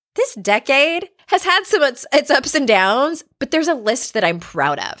this decade has had some its ups and downs, but there's a list that I'm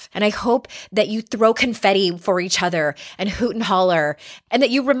proud of. And I hope that you throw confetti for each other and hoot and holler, and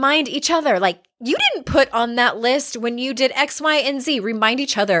that you remind each other, like, you didn't put on that list when you did X, Y, and Z. Remind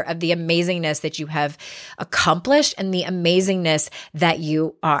each other of the amazingness that you have accomplished and the amazingness that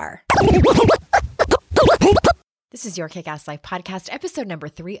you are. This is Your Kick-Ass Life Podcast, episode number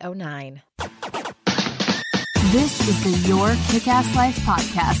 309. This is the Your Kick-Ass Life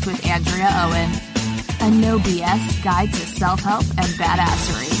Podcast with Andrea Owen, a no BS guide to self-help and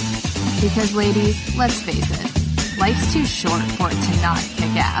badassery. Because ladies, let's face it, life's too short for it to not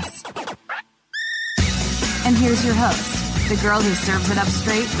kick ass. And here's your host, the girl who serves it up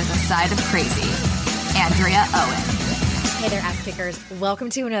straight with a side of crazy, Andrea Owen. Hey there, ass kickers. Welcome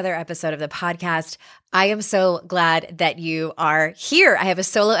to another episode of the podcast. I am so glad that you are here. I have a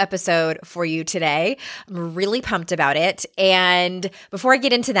solo episode for you today. I'm really pumped about it. And before I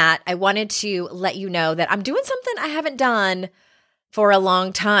get into that, I wanted to let you know that I'm doing something I haven't done for a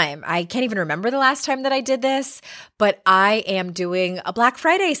long time. I can't even remember the last time that I did this, but I am doing a Black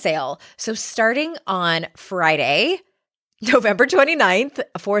Friday sale. So starting on Friday, November 29th,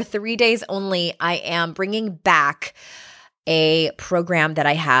 for 3 days only, I am bringing back a program that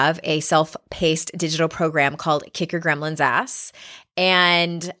I have, a self-paced digital program called Kick Your Gremlin's Ass.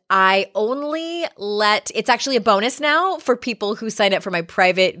 And it's actually a bonus now for people who sign up for my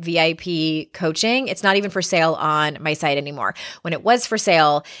private VIP coaching. It's not even for sale on my site anymore. When it was for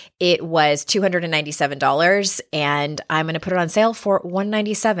sale, it was $297, and I'm going to put it on sale for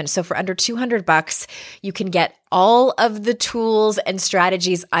 $197. So for under $200, you can get all of the tools and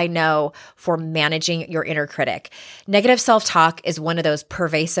strategies I know for managing your inner critic. Negative self-talk is one of those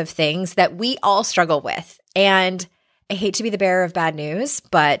pervasive things that we all struggle with. And I hate to be the bearer of bad news,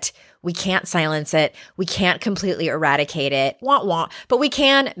 but we can't silence it. We can't completely eradicate it, but we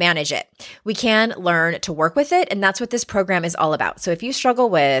can manage it. We can learn to work with it, and that's what this program is all about. So if you struggle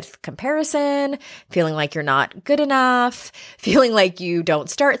with comparison, feeling like you're not good enough, feeling like you don't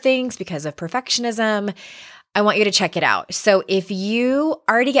start things because of perfectionism, I want you to check it out. So if you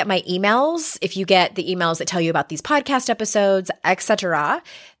already get my emails, if you get the emails that tell you about these podcast episodes, etc.,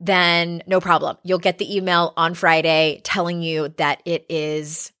 then no problem. You'll get the email on Friday telling you that it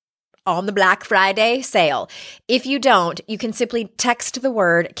is on the Black Friday sale. If you don't, you can simply text the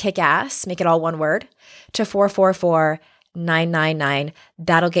word kick-ass, make it all one word, to 444-999.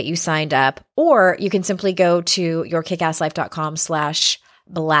 That'll get you signed up. Or you can simply go to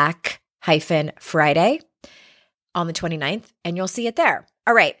yourkickasslife.com/Black-Friday on the 29th, and you'll see it there.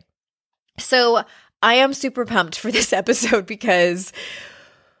 All right. So I am super pumped for this episode because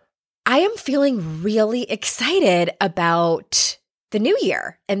I am feeling really excited about the new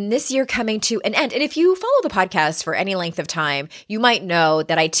year and this year coming to an end. And if you follow the podcast for any length of time, you might know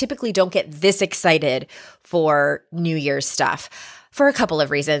that I typically don't get this excited for New Year's stuff for a couple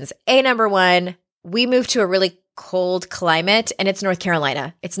of reasons. Number one, we moved to a really cold climate, and it's North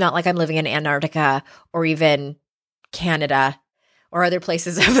Carolina. It's not like I'm living in Antarctica or even Canada or other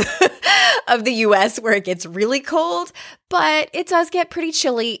places of the US where it gets really cold, but it does get pretty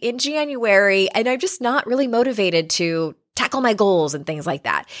chilly in January, and I'm just not really motivated to tackle my goals and things like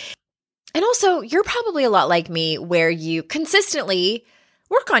that. And also, you're probably a lot like me where you consistently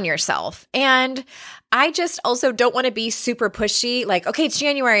work on yourself. And I just also don't want to be super pushy, like, okay, it's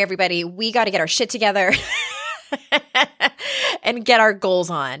January, everybody, we got to get our shit together and get our goals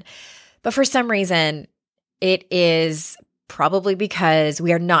on. But for some reason, it is probably because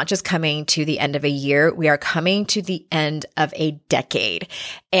we are not just coming to the end of a year, we are coming to the end of a decade.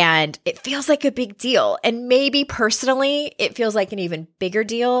 And it feels like a big deal. And maybe personally, it feels like an even bigger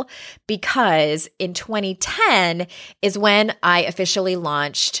deal because in 2010 is when I officially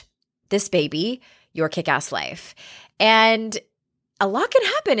launched this baby, Your Kick-Ass Life. And a lot can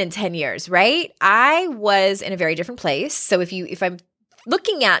happen in 10 years, right? I was in a very different place. So if I'm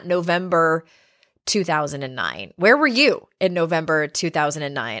looking at November 2009. Where were you in November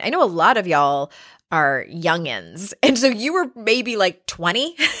 2009? I know a lot of y'all are youngins. And so you were maybe like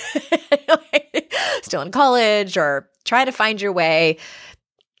 20, still in college or trying to find your way.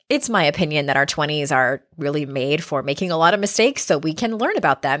 It's my opinion that our 20s are really made for making a lot of mistakes so we can learn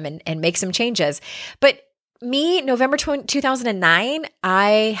about them and make some changes. But me, November 2009,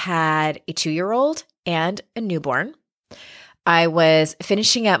 I had a 2-year-old and a newborn. I was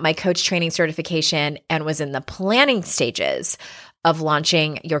finishing up my coach training certification and was in the planning stages of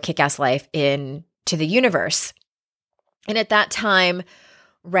launching Your Kick-Ass Life into the universe. And at that time,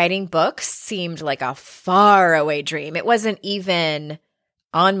 writing books seemed like a faraway dream. It wasn't even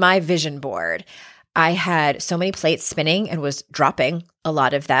on my vision board. I had so many plates spinning and was dropping a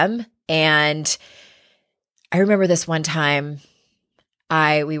lot of them. And I remember this one time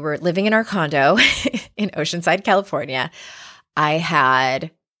we were living in our condo in Oceanside, California. I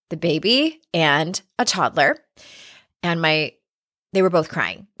had the baby and a toddler, and they were both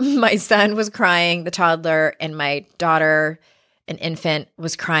crying. My son was crying, the toddler, and my daughter, an infant,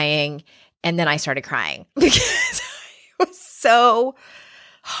 was crying. And then I started crying because it was so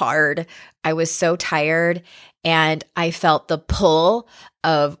hard. I was so tired, and I felt the pull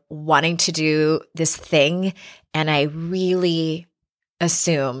of wanting to do this thing. And I really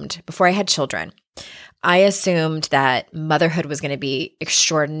assumed, before I had children, I assumed that motherhood was going to be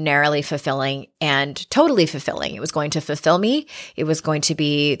extraordinarily fulfilling and totally fulfilling. It was going to fulfill me. It was going to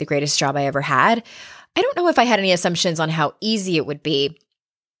be the greatest job I ever had. I don't know if I had any assumptions on how easy it would be,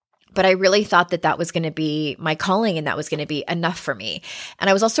 but I really thought that that was going to be my calling and that was going to be enough for me. And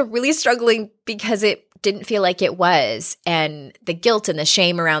I was also really struggling because it didn't feel like it was, and the guilt and the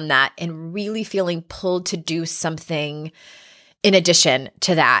shame around that, and really feeling pulled to do something in addition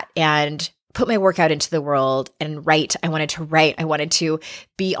to that and put my work out into the world and write. I wanted to write. I wanted to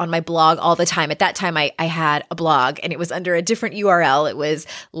be on my blog all the time. At that time, I had a blog, and it was under a different URL. It was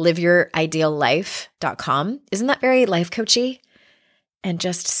liveyouриdeallife.com. Isn't that very life coachy and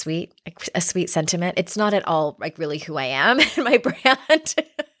just sweet, like a sweet sentiment? It's not at all like really who I am and my brand,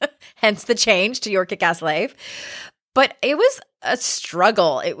 hence the change to Your Kick-Ass Life. But it was a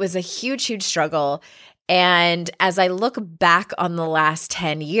struggle. It was a huge, huge struggle. And as I look back on the last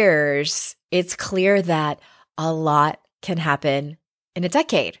 10 years, it's clear that a lot can happen in a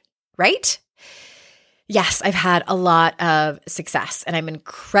decade, right? Yes, I've had a lot of success, and I'm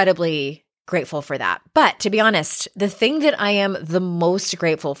incredibly grateful for that. But to be honest, the thing that I am the most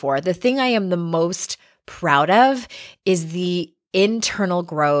grateful for, the thing I am the most proud of, is the internal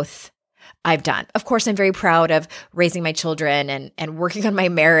growth I've done. Of course, I'm very proud of raising my children and working on my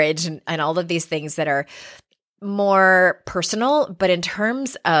marriage and all of these things that are more personal. But in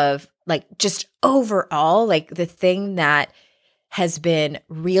terms of like just overall, like the thing that has been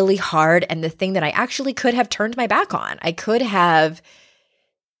really hard and the thing that I actually could have turned my back on, I could have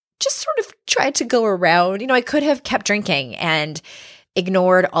just sort of tried to go around, I could have kept drinking and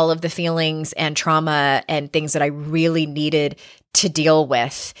ignored all of the feelings and trauma and things that I really needed to deal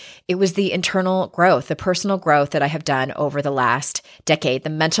with. It was the internal growth, the personal growth that I have done over the last decade, the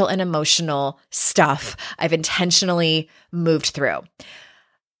mental and emotional stuff I've intentionally moved through.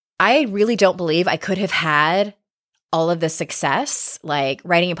 I really don't believe I could have had all of the success, like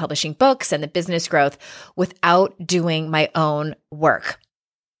writing and publishing books and the business growth, without doing my own work.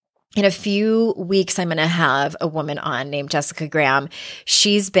 In a few weeks, I'm going to have a woman on named Jessica Graham.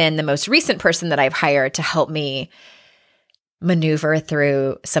 She's been the most recent person that I've hired to help me maneuver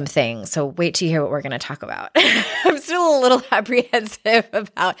through some things. So wait till you hear what we're going to talk about. I'm still a little apprehensive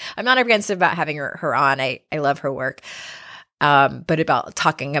about, I'm not apprehensive about having her on. I love her work. But about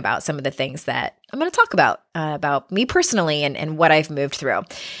talking about some of the things that I'm going to talk about me personally and what I've moved through.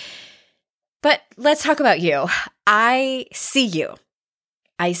 But let's talk about you. I see you.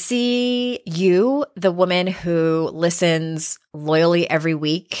 I see you, the woman who listens loyally every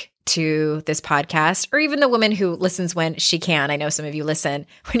week to this podcast, or even the woman who listens when she can. I know some of you listen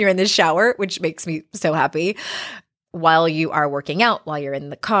when you're in the shower, which makes me so happy, while you are working out, while you're in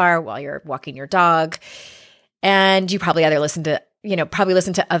the car, while you're walking your dog. And you probably listen to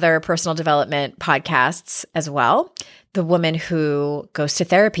other personal development podcasts as well. The woman who goes to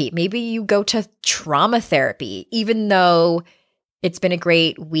therapy. Maybe you go to trauma therapy, even though it's been a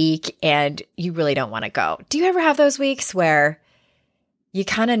great week and you really don't want to go. Do you ever have those weeks where you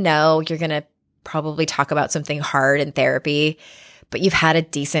kind of know you're going to probably talk about something hard in therapy, but you've had a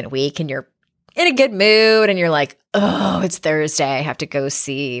decent week and you're in a good mood and you're like, oh, it's Thursday. I have to go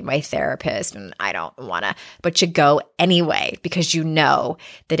see my therapist and I don't want to, but you go anyway because you know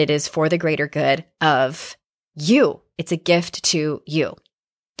that it is for the greater good of you. It's a gift to you.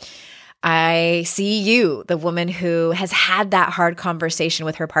 I see you, the woman who has had that hard conversation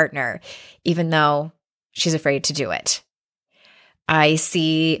with her partner, even though she's afraid to do it. I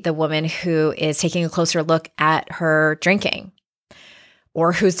see the woman who is taking a closer look at her drinking,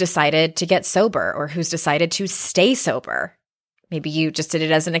 or who's decided to get sober, or who's decided to stay sober. Maybe you just did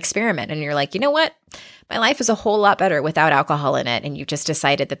it as an experiment and you're like, you know what? My life is a whole lot better without alcohol in it. And you just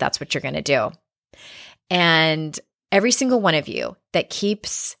decided that that's what you're going to do. And every single one of you that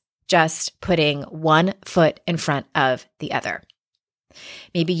keeps just putting one foot in front of the other.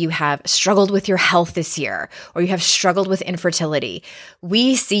 Maybe you have struggled with your health this year, or you have struggled with infertility.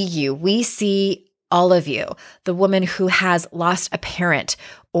 We see you. We see all of you. The woman who has lost a parent,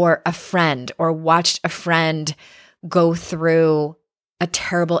 or a friend, or watched a friend go through a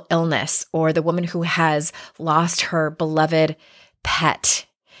terrible illness, or the woman who has lost her beloved pet.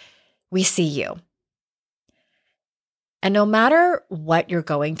 We see you. And no matter what you're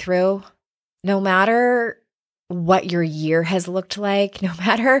going through, no matter what your year has looked like, no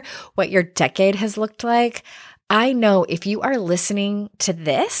matter what your decade has looked like, I know if you are listening to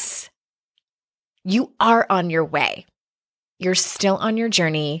this, you are on your way. You're still on your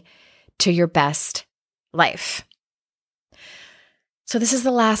journey to your best life. So this is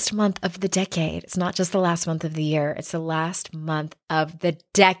the last month of the decade. It's not just the last month of the year. It's the last month of the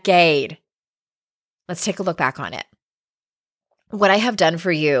decade. Let's take a look back on it. What I have done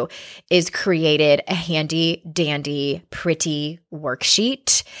for you is created a handy dandy, pretty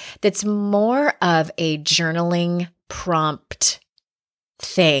worksheet that's more of a journaling prompt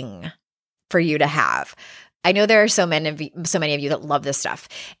thing for you to have. I know there are so many of you that love this stuff,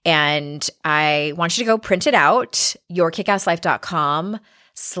 and I want you to go print it out,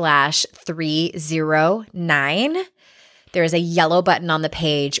 yourkickasslife.com/309. There is a yellow button on the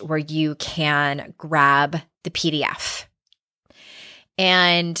page where you can grab the PDF.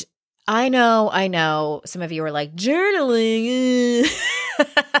 And I know some of you are like, journaling.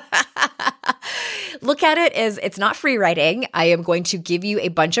 Look at it as it's not free writing. I am going to give you a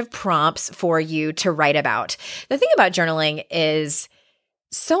bunch of prompts for you to write about. The thing about journaling is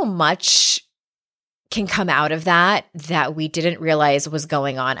so much can come out of that we didn't realize was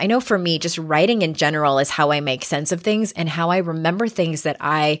going on. I know for me, just writing in general is how I make sense of things and how I remember things that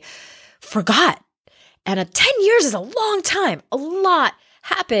I forgot. And 10 years is a long time. A lot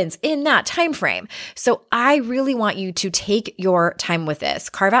happens in that time frame. So I really want you to take your time with this.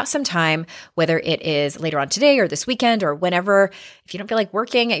 Carve out some time, whether it is later on today or this weekend or whenever. If you don't feel like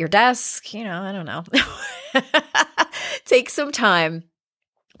working at your desk, I don't know. Take some time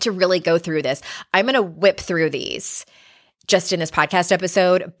to really go through this. I'm going to whip through these just in this podcast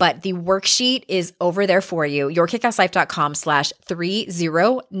episode, but the worksheet is over there for you,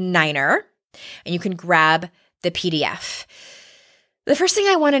 yourkickasslife.com/309er, and you can grab the PDF. The first thing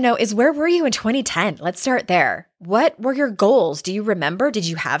I want to know is, where were you in 2010? Let's start there. What were your goals? Do you remember? Did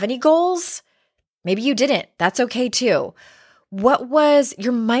you have any goals? Maybe you didn't. That's okay too. What was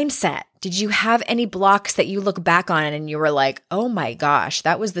your mindset? Did you have any blocks that you look back on and you were like, oh my gosh,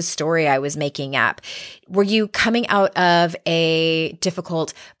 that was the story I was making up? Were you coming out of a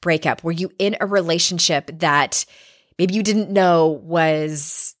difficult breakup? Were you in a relationship that maybe you didn't know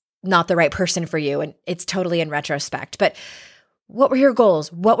was not the right person for you? And it's totally in retrospect. But what were your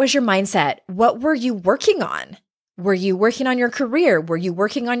goals? What was your mindset? What were you working on? Were you working on your career? Were you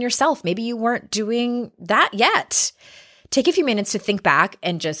working on yourself? Maybe you weren't doing that yet. Take a few minutes to think back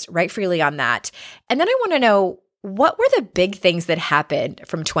and just write freely on that. And then I want to know, what were the big things that happened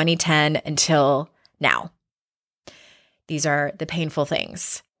from 2010 until now? These are the painful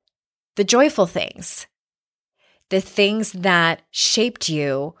things, the joyful things, the things that shaped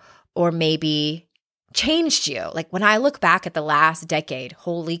you or maybe changed you. Like when I look back at the last decade,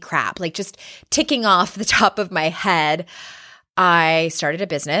 holy crap, like just ticking off the top of my head, I started a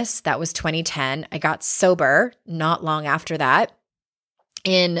business. That was 2010. I got sober not long after that.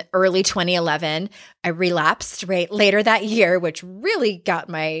 In early 2011, I relapsed right later that year, which really got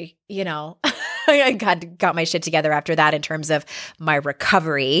my, I got my shit together after that in terms of my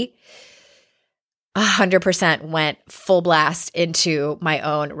recovery. 100% went full blast into my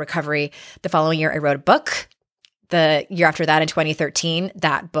own recovery. The following year, I wrote a book. The year after that, in 2013,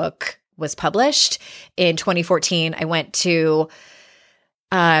 that book was published. In 2014, I went to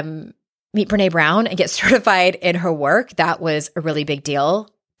meet Brene Brown and get certified in her work. That was a really big deal.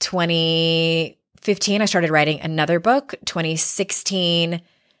 2015, I started writing another book. 2016,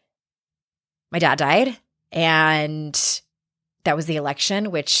 my dad died, and that was the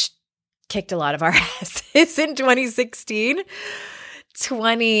election, which kicked a lot of our asses in 2016.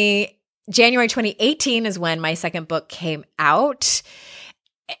 January 2018 is when my second book came out.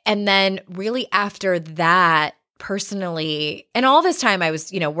 And then really after that, personally, and all this time I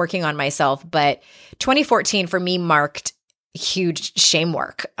was, working on myself, but 2014 for me marked huge shame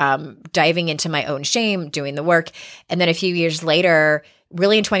work, diving into my own shame, doing the work. And then a few years later,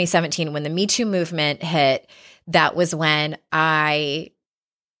 really in 2017, when the Me Too movement hit, that was when I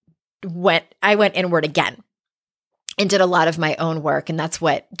went inward again and did a lot of my own work. And that's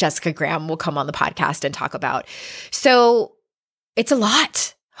what Jessica Graham will come on the podcast and talk about. So it's a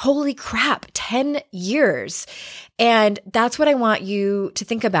lot. Holy crap, 10 years. And that's what I want you to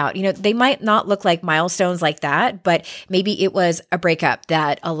think about. They might not look like milestones like that, but maybe it was a breakup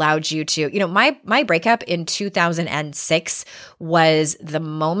that allowed you to, my breakup in 2006 was the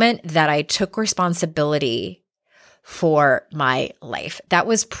moment that I took responsibility for my life. That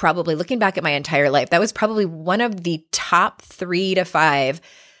was probably, looking back at my entire life, that was probably one of the top 3 to 5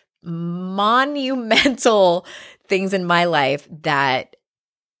 monumental things in my life that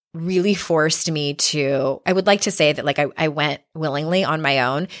really forced me to, I would like to say that like I went willingly on my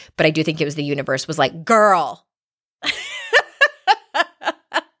own, but I do think it was the universe was like, girl,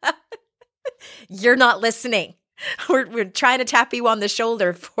 you're not listening. We're trying to tap you on the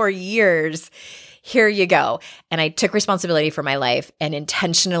shoulder for years. Here you go. And I took responsibility for my life and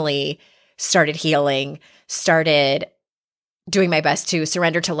intentionally started healing, started doing my best to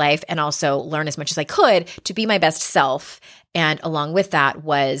surrender to life and also learn as much as I could to be my best self. And along with that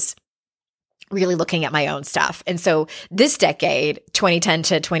was really looking at my own stuff. And so this decade, 2010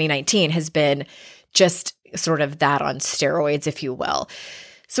 to 2019, has been just sort of that on steroids, if you will.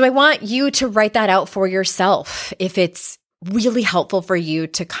 So I want you to write that out for yourself. If it's really helpful for you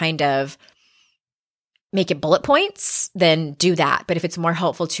to kind of make it bullet points, then do that. But if it's more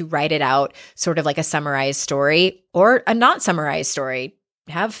helpful to write it out sort of like a summarized story or a not summarized story,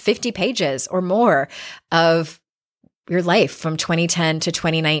 have 50 pages or more of your life from 2010 to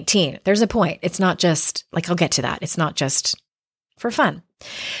 2019. There's a point. It's not just like, I'll get to that. It's not just for fun.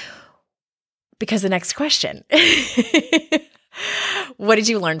 Because the next question, what did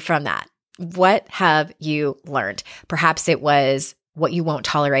you learn from that? What have you learned? Perhaps it was what you won't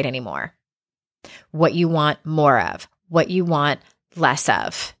tolerate anymore, what you want more of, what you want less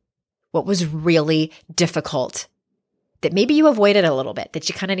of, what was really difficult that maybe you avoided a little bit that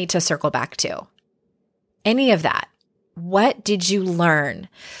you kind of need to circle back to. Any of that. What did you learn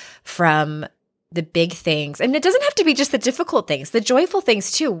from the big things? And it doesn't have to be just the difficult things, the joyful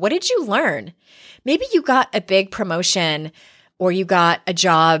things too. What did you learn? Maybe you got a big promotion or you got a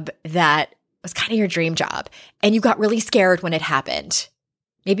job that was kind of your dream job and you got really scared when it happened.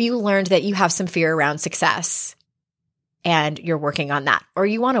 Maybe you learned that you have some fear around success and you're working on that or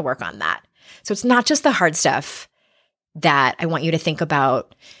you want to work on that. So it's not just the hard stuff that I want you to think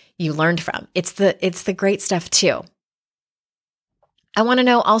about you learned from. It's the great stuff too. I want to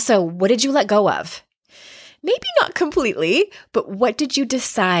know also, what did you let go of? Maybe not completely, but what did you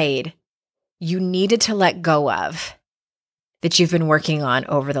decide you needed to let go of that you've been working on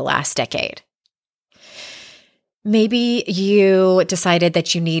over the last decade? Maybe you decided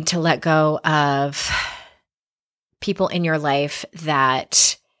that you need to let go of people in your life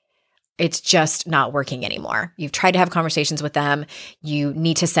that it's just not working anymore. You've tried to have conversations with them. You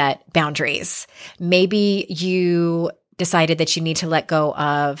need to set boundaries. Maybe you decided that you need to let go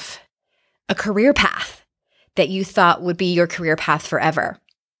of a career path that you thought would be your career path forever.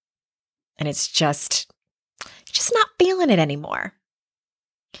 And it's just not feeling it anymore.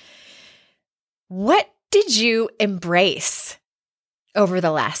 What did you embrace over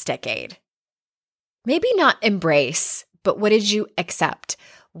the last decade? Maybe not embrace, but what did you accept?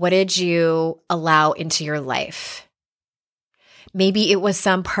 What did you allow into your life? Maybe it was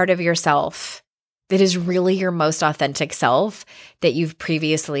some part of yourself that is really your most authentic self that you've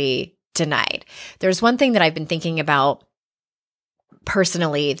previously denied. There's one thing that I've been thinking about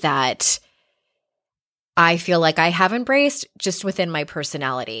personally that I feel like I have embraced just within my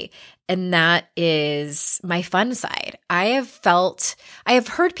personality, and that is my fun side. I have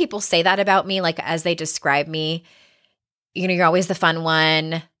heard people say that about me, like as they describe me, you're always the fun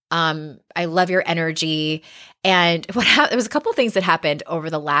one. I love your energy. And there was a couple of things that happened over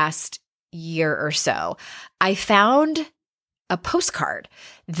the last year or so. I found a postcard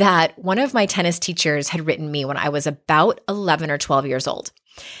that one of my tennis teachers had written me when I was about 11 or 12 years old.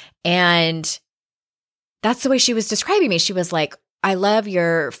 And that's the way she was describing me. She was like, I love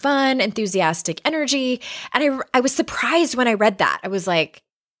your fun, enthusiastic energy. And I was surprised when I read that. I was like,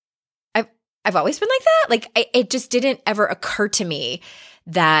 I've always been like that. Like it just didn't ever occur to me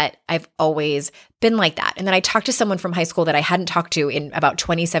that I've always been like that. And then I talked to someone from high school that I hadn't talked to in about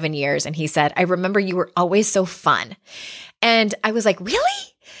 27 years. And he said, I remember you were always so fun. And I was like, really?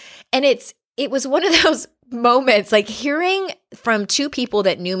 And it was one of those moments, like hearing from two people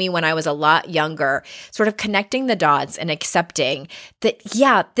that knew me when I was a lot younger, sort of connecting the dots and accepting that,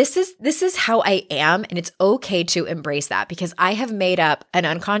 yeah, this is how I am. And it's okay to embrace that because I have made up an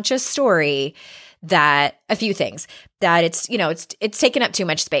unconscious story that a few things that it's taken up too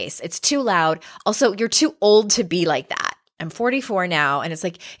much space. It's too loud. Also, you're too old to be like that. I'm 44 now. And it's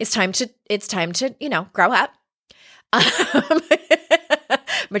like, it's time to grow up.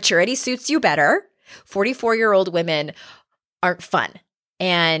 Maturity suits you better. 44-year-old women aren't fun.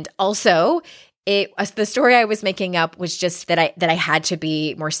 And also, the story I was making up was just that I had to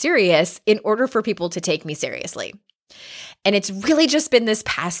be more serious in order for people to take me seriously. And it's really just been this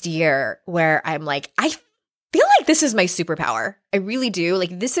past year where I'm like, I feel like this is my superpower. I really do.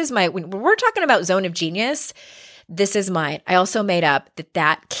 Like, this is when we're talking about zone of genius, this is mine. I also made up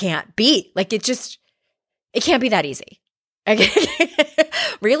that can't be. Like, it can't be that easy.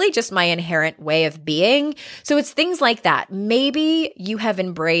 Really just my inherent way of being. So it's things like that. Maybe you have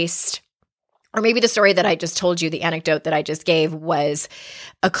embraced, or maybe the story that I just told you, the anecdote that I just gave, was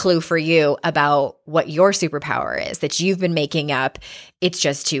a clue for you about what your superpower is that you've been making up. It's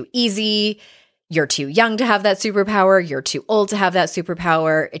just too easy. You're too young to have that superpower. You're too old to have that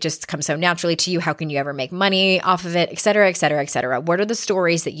superpower. It just comes so naturally to you. How can you ever make money off of it, et cetera, et cetera, et cetera? What are the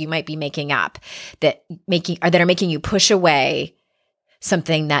stories that you might be making up that are making you push away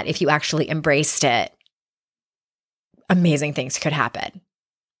something that if you actually embraced it, amazing things could happen?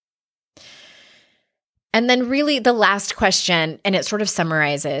 And then really the last question, and it sort of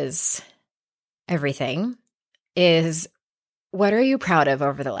summarizes everything, is what are you proud of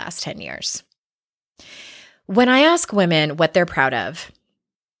over the last 10 years? When I ask women what they're proud of,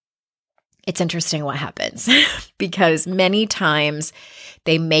 it's interesting what happens because many times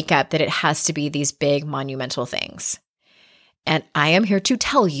they make up that it has to be these big monumental things. And I am here to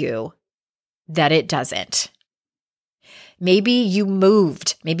tell you that it doesn't. Maybe you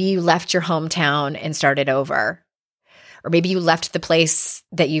moved. Maybe you left your hometown and started over. Or maybe you left the place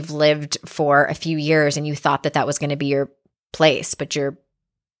that you've lived for a few years and you thought that was going to be your place, but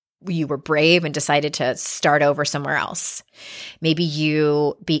you were brave and decided to start over somewhere else. Maybe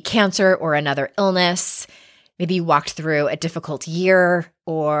you beat cancer or another illness. Maybe you walked through a difficult year,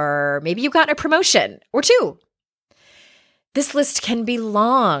 or maybe you got a promotion or two. This list can be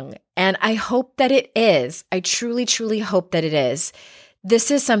long, and I hope that it is. I truly, truly hope that it is.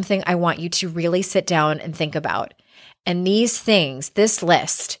 This is something I want you to really sit down and think about. And these things, this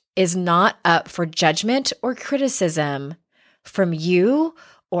list, is not up for judgment or criticism from you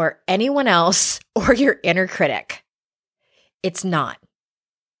or anyone else or your inner critic. It's not.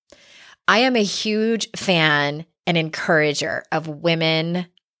 I am a huge fan and encourager of women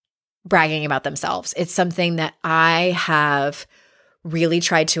bragging about themselves. It's something that I have really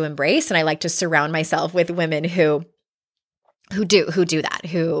tried to embrace, and I like to surround myself with women who do that,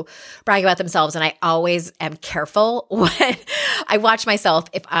 who brag about themselves. And I always am careful when I watch myself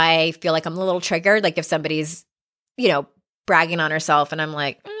if I feel like I'm a little triggered, like if somebody's, bragging on herself and I'm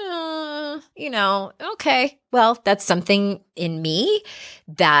like, okay, well, that's something in me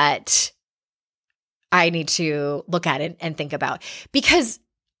that I need to look at it and think about. Because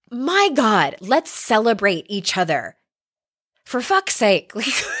my God, let's celebrate each other. For fuck's sake,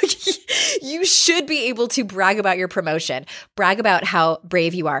 you should be able to brag about your promotion, brag about how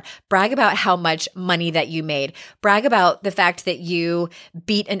brave you are, brag about how much money that you made, brag about the fact that you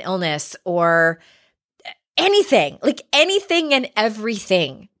beat an illness or anything and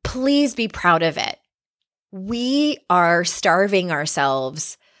everything. Please be proud of it. We are starving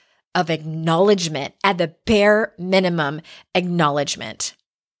ourselves of acknowledgement, at the bare minimum, acknowledgement.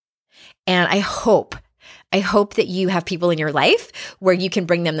 And I hope that you have people in your life where you can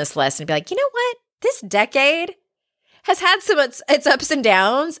bring them this list and be like, you know what? This decade has had its ups and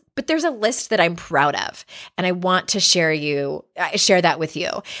downs, but there's a list that I'm proud of. And I want to share that with you.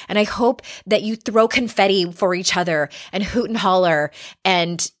 And I hope that you throw confetti for each other and hoot and holler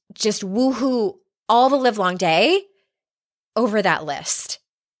and just woohoo all the livelong day over that list.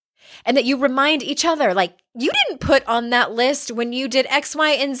 And that you remind each other, like, you didn't put on that list when you did X,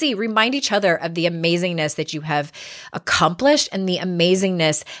 Y, and Z. Remind each other of the amazingness that you have accomplished and the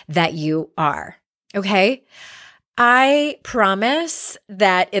amazingness that you are. Okay? I promise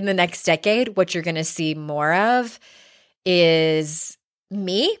that in the next decade, what you're going to see more of is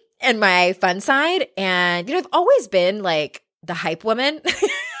me and my fun side. And, I've always been like the hype woman.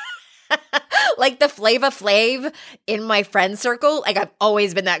 Like the Flava Flav in my friend circle. Like I've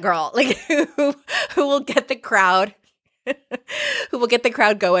always been that girl, like who will get the crowd,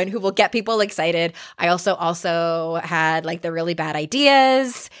 going, who will get people excited. I also had like the really bad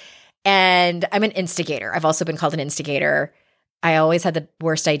ideas, and I'm an instigator. I've also been called an instigator. I always had the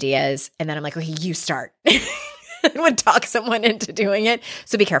worst ideas, and then I'm like, okay, you start. I would talk someone into doing it.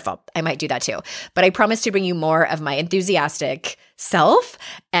 So be careful. I might do that too. But I promise to bring you more of my enthusiastic self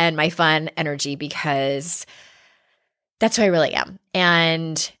and my fun energy, because that's who I really am.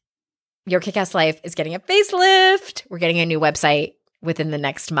 And Your Kick-Ass Life is getting a facelift. We're getting a new website within the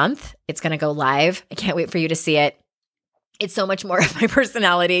next month. It's going to go live. I can't wait for you to see it. It's so much more of my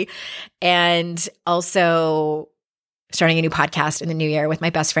personality. And also starting a new podcast in the new year with my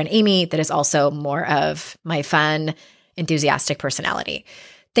best friend, Amy, that is also more of my fun, enthusiastic personality.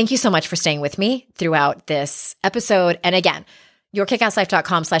 Thank you so much for staying with me throughout this episode. And again,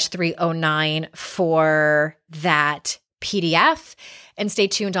 yourkickasslife.com/309 for that PDF. And stay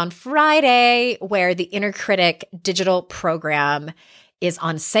tuned on Friday, where the Inner Critic digital program is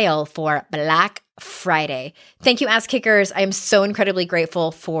on sale for Black Friday. Thank you, Ass Kickers. I am so incredibly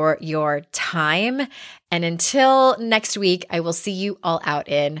grateful for your time. And until next week, I will see you all out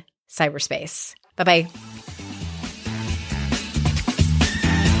in cyberspace. Bye-bye.